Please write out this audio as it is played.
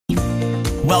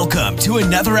Welcome to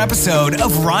another episode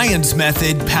of Ryan's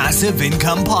Method Passive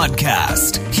Income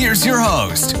Podcast. Here's your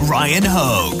host, Ryan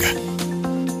Hogue.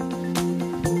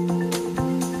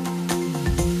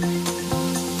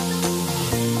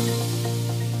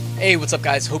 Hey, what's up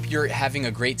guys? Hope you're having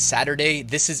a great Saturday.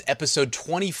 This is episode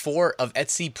 24 of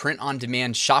Etsy Print on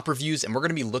Demand shop reviews, and we're going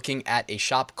to be looking at a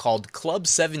shop called Club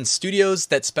 7 Studios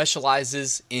that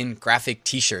specializes in graphic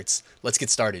t-shirts. Let's get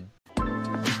started.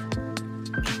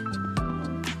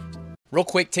 Real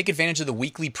quick, take advantage of the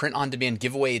weekly Print on Demand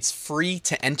giveaway. It's free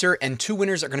to enter, and 2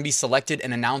 winners are going to be selected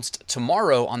and announced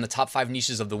tomorrow on the top 5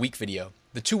 niches of the week video.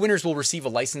 The 2 winners will receive a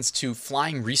license to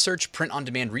Flying Research, Print on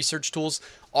Demand research tools,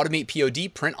 Automate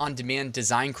POD, Print on Demand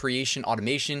design creation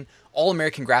automation, All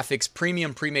American Graphics,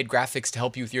 premium pre-made graphics to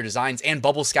help you with your designs, and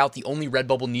Bubble Scout, the only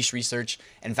Redbubble niche research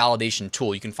and validation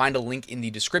tool. You can find a link in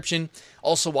the description.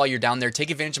 Also, while you're down there, take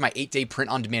advantage of my 8-day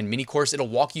Print on Demand mini course. It'll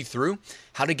walk you through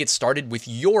how to get started with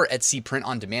your Etsy Print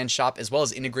on Demand shop, as well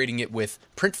as integrating it with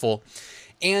Printful.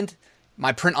 And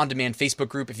my Print on Demand Facebook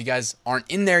group. If you guys aren't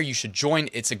in there, you should join.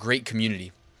 It's a great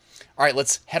community. All right,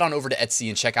 let's head on over to Etsy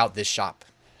and check out this shop.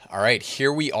 All right,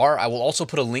 here we are. I will also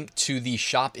put a link to the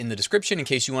shop in the description in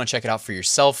case you want to check it out for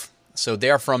yourself. So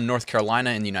they are from North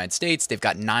Carolina in the United States. They've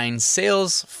got 9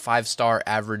 sales, 5-star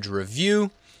average review.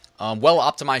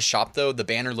 Well-optimized shop though. The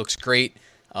banner looks great.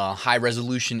 High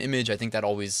resolution image. I think that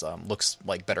always looks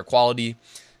like better quality.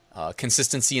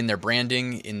 Consistency in their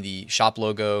branding in the shop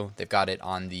logo. They've got it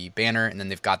on the banner, and then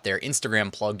they've got their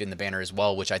Instagram plugged in the banner as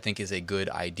well, which I think is a good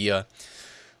idea.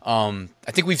 I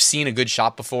think we've seen a good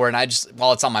shop before, and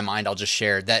while it's on my mind, I'll just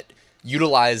share that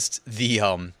utilized the,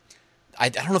 I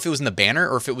don't know if it was in the banner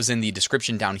or if it was in the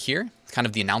description down here, kind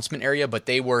of the announcement area, but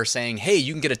they were saying, hey,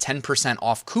 you can get a 10%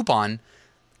 off coupon,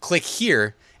 click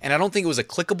here. And I don't think it was a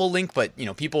clickable link, but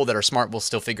people that are smart will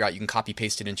still figure out you can copy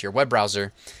paste it into your web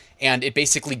browser. And it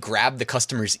basically grabbed the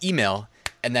customer's email,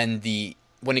 and then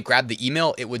when it grabbed the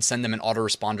email, it would send them an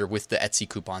autoresponder with the Etsy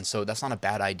coupon. So that's not a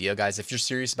bad idea, guys. If you're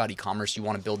serious about e-commerce, you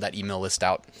want to build that email list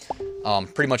out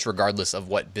pretty much regardless of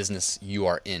what business you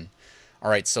are in. All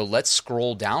right, so let's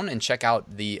scroll down and check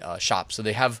out the shop. So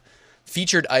they have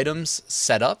featured items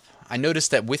set up. I noticed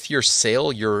that with your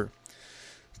sale, your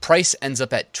price ends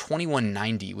up at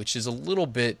 $21.90, which is a little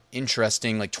bit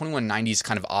interesting. Like $21.90 is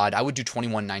kind of odd. I would do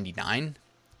 $21.99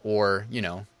 or,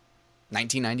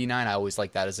 $19.99. I always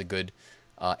like that as a good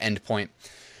end point.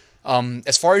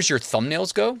 As far as your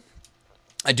thumbnails go,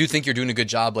 I do think you're doing a good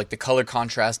job. Like the color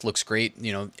contrast looks great.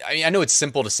 I know it's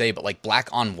simple to say, but like black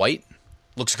on white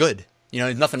looks good.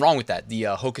 There's nothing wrong with that. The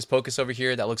Hocus Pocus over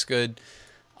here, that looks good.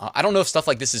 I don't know if stuff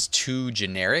like this is too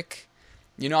generic.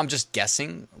 I'm just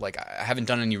guessing. Like I haven't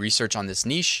done any research on this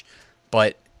niche,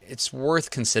 but it's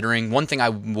worth considering. One thing I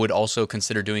would also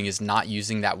consider doing is not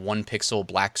using that 1 pixel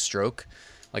black stroke.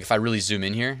 Like if I really zoom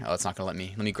in here, it's not gonna let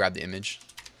me grab the image.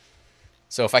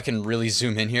 So if I can really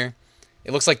zoom in here,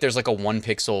 it looks like there's like a 1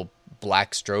 pixel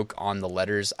black stroke on the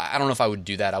letters. I don't know if I would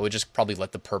do that. I would just probably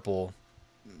let the purple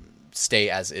stay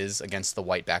as is against the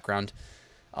white background.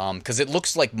 Because it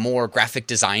looks like more graphic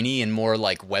design-y and more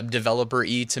like web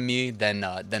developer-y to me than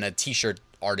a t-shirt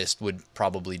artist would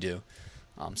probably do.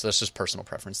 So that's just personal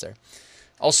preference there.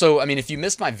 Also, if you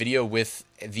missed my video with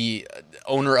the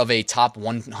owner of a top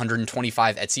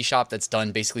 125 Etsy shop that's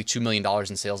done basically $2 million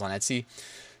in sales on Etsy,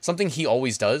 something he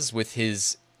always does with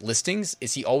his listings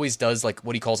is he always does like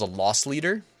what he calls a loss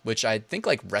leader, which I think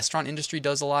like restaurant industry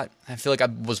does a lot. I feel like I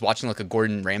was watching like a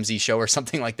Gordon Ramsay show or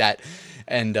something like that.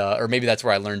 And, or maybe that's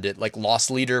where I learned it, like loss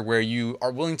leader, where you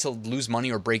are willing to lose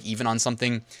money or break even on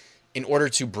something in order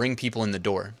to bring people in the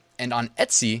door. And on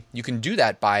Etsy, you can do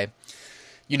that by,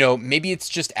 maybe it's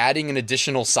just adding an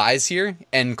additional size here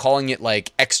and calling it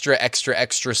like extra, extra,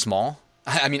 extra small.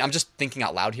 I'm just thinking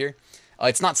out loud here.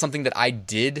 It's not something that I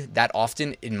did that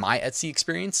often in my Etsy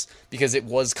experience because it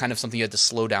was kind of something you had to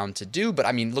slow down to do.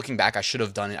 But looking back, I should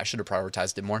have done it. I should have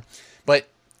prioritized it more. But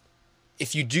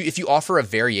if you offer a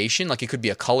variation, like it could be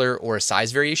a color or a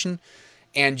size variation,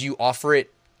 and you offer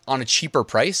it on a cheaper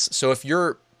price. So if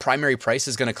your primary price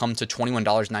is going to come to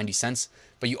 $21.90,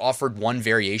 but you offered one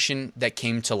variation that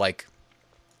came to like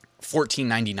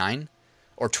 $14.99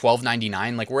 or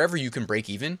 $12.99, like wherever you can break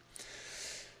even,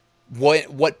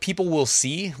 what people will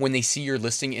see when they see your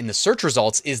listing in the search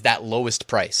results is that lowest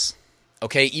price,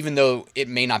 okay? Even though it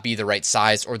may not be the right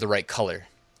size or the right color,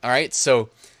 all right? So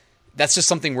that's just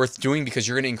something worth doing because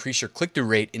you're going to increase your click-through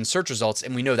rate in search results,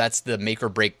 and we know that's the make or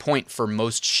break point for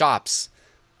most shops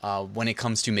when it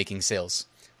comes to making sales.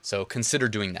 So consider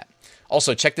doing that.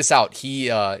 Also, check this out.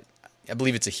 I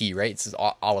believe it's a he, right? It says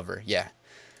Oliver, yeah.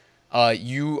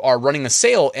 You are running a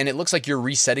sale, and it looks like you're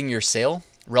resetting your sale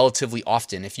relatively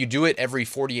often. If you do it every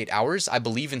 48 hours, I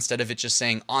believe instead of it just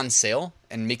saying on sale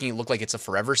and making it look like it's a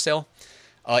forever sale,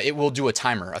 it will do a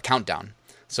timer, a countdown.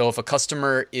 So if a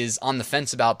customer is on the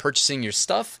fence about purchasing your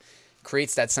stuff,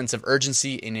 creates that sense of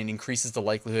urgency and it increases the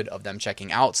likelihood of them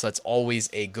checking out. So that's always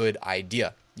a good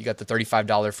idea. You got the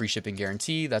 $35 free shipping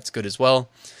guarantee. That's good as well.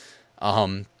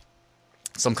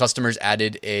 Some customers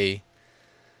added a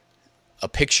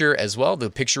picture as well. The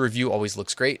picture review always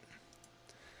looks great.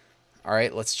 All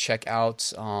right, let's check out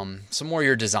some more of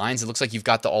your designs. It looks like you've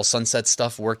got the all sunset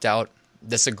stuff worked out.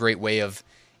 That's a great way of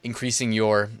increasing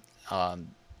your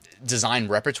design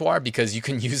repertoire because you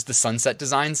can use the sunset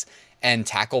designs and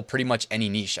tackle pretty much any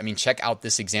niche. I mean, check out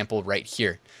this example right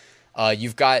here.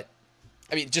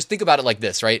 Just think about it like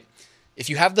this, right? If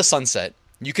you have the sunset,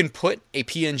 you can put a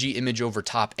PNG image over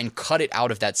top and cut it out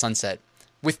of that sunset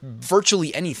with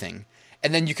virtually anything.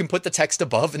 And then you can put the text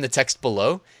above and the text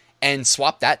below and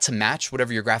swap that to match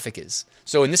whatever your graphic is.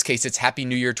 So in this case, it's Happy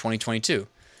New Year 2022.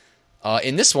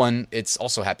 In this one, it's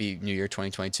also Happy New Year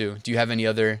 2022. Do you have any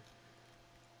other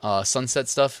sunset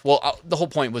stuff? Well, the whole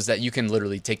point was that you can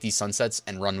literally take these sunsets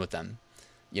and run with them.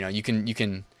 You know, you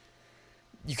can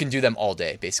do them all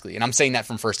day, basically. And I'm saying that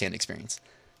from firsthand experience.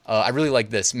 I really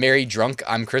like this. Merry Drunk,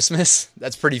 I'm Christmas.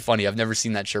 That's pretty funny. I've never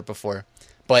seen that shirt before.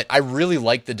 But I really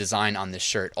like the design on this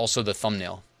shirt. Also the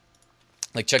thumbnail.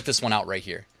 Like, check this one out right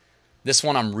here. This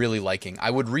one I'm really liking. I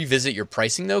would revisit your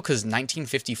pricing, though, because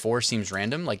 1954 seems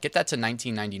random. Like, get that to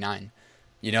 1999.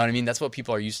 You know what I mean? That's what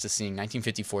people are used to seeing.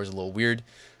 1954 is a little weird.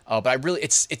 But I really,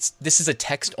 this is a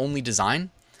text-only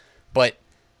design. But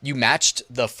you matched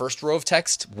the first row of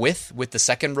text with the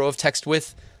second row of text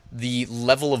with. The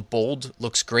level of bold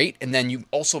looks great. And then you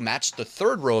also matched the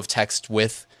third row of text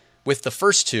with the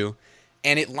first two.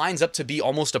 And it lines up to be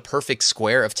almost a perfect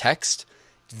square of text.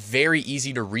 Very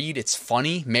easy to read. It's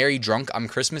funny. Merry Drunk, I'm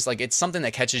Christmas. Like, it's something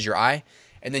that catches your eye.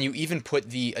 And then you even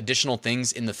put the additional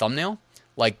things in the thumbnail.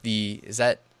 Like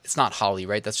it's not holly,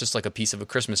 right? That's just like a piece of a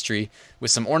Christmas tree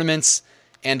with some ornaments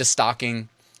and a stocking.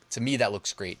 To me, that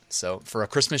looks great. So for a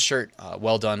Christmas shirt,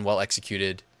 well done, well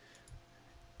executed.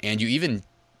 And you even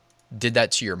did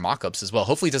that to your mock-ups as well.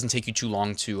 Hopefully it doesn't take you too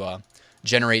long to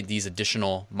generate these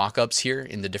additional mock-ups here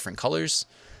in the different colors.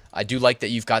 I do like that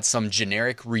you've got some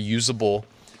generic reusable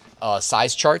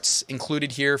size charts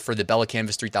included here for the Bella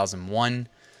Canvas 3001.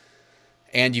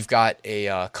 And you've got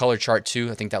a color chart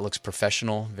too. I think that looks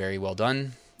professional. Very well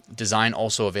done. Design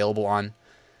also available on.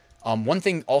 One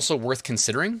thing also worth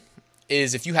considering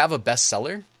is if you have a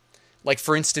bestseller, like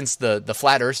for instance, the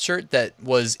Flat Earth shirt that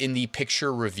was in the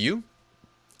picture review,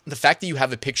 the fact that you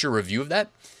have a picture review of that,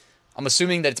 I'm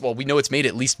assuming that we know it's made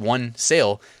at least one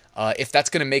sale. If that's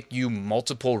going to make you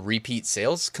multiple repeat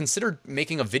sales, consider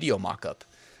making a video mock-up.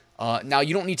 Now,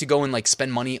 you don't need to go and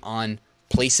spend money on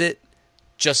Place It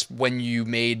just when you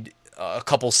made a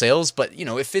couple sales. But,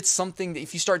 if it's something that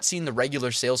if you start seeing the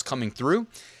regular sales coming through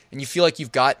and you feel like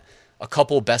you've got a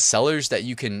couple best sellers that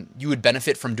you would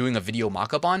benefit from doing a video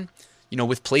mock-up on,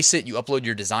 with Place It, you upload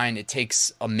your design. It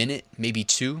takes a minute, maybe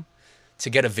two, to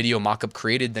get a video mock-up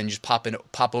created. Then you just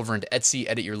pop over into Etsy,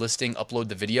 edit your listing, upload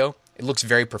the video. It looks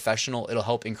very professional. It'll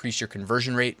help increase your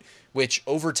conversion rate, which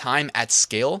over time at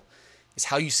scale is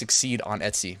how you succeed on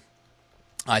Etsy.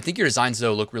 I think your designs,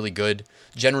 though, look really good.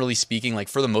 Generally speaking,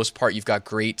 for the most part, you've got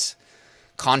great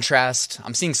contrast.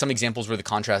 I'm seeing some examples where the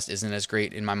contrast isn't as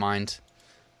great in my mind.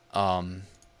 Not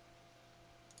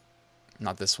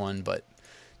this one, but,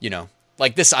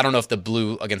 like this, I don't know if the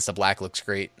blue against the black looks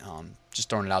great. Just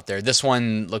throwing it out there. This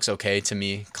one looks okay to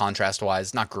me,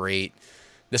 contrast-wise. Not great.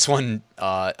 This one,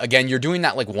 again, you're doing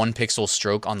that 1 pixel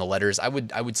stroke on the letters. I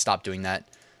would stop doing that.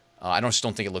 I just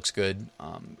don't think it looks good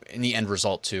in the end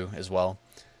result too as well.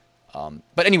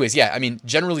 But anyways, yeah, I mean,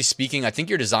 generally speaking, I think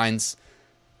your designs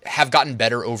have gotten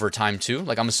better over time too.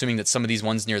 I'm assuming that some of these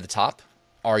ones near the top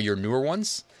are your newer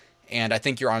ones. And I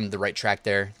think you're on the right track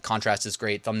there. Contrast is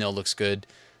great. Thumbnail looks good.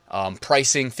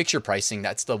 Pricing, fix your pricing.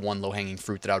 That's the one low-hanging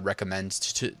fruit that I would recommend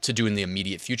to do in the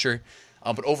immediate future.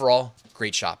 But overall,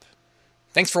 great shop.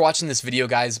 Thanks for watching this video,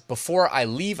 guys. Before I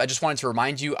leave, I just wanted to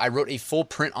remind you, I wrote a full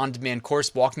print-on-demand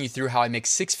course walking you through how I make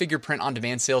 6-figure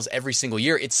print-on-demand sales every single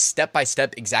year. It's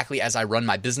step-by-step exactly as I run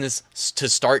my business to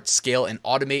start, scale, and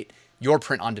automate your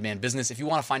print-on-demand business. If you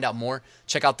want to find out more,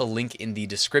 check out the link in the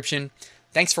description.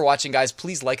 Thanks for watching, guys.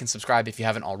 Please like and subscribe if you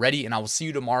haven't already, and I will see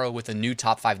you tomorrow with a new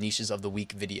Top 5 Niches of the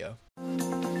Week video.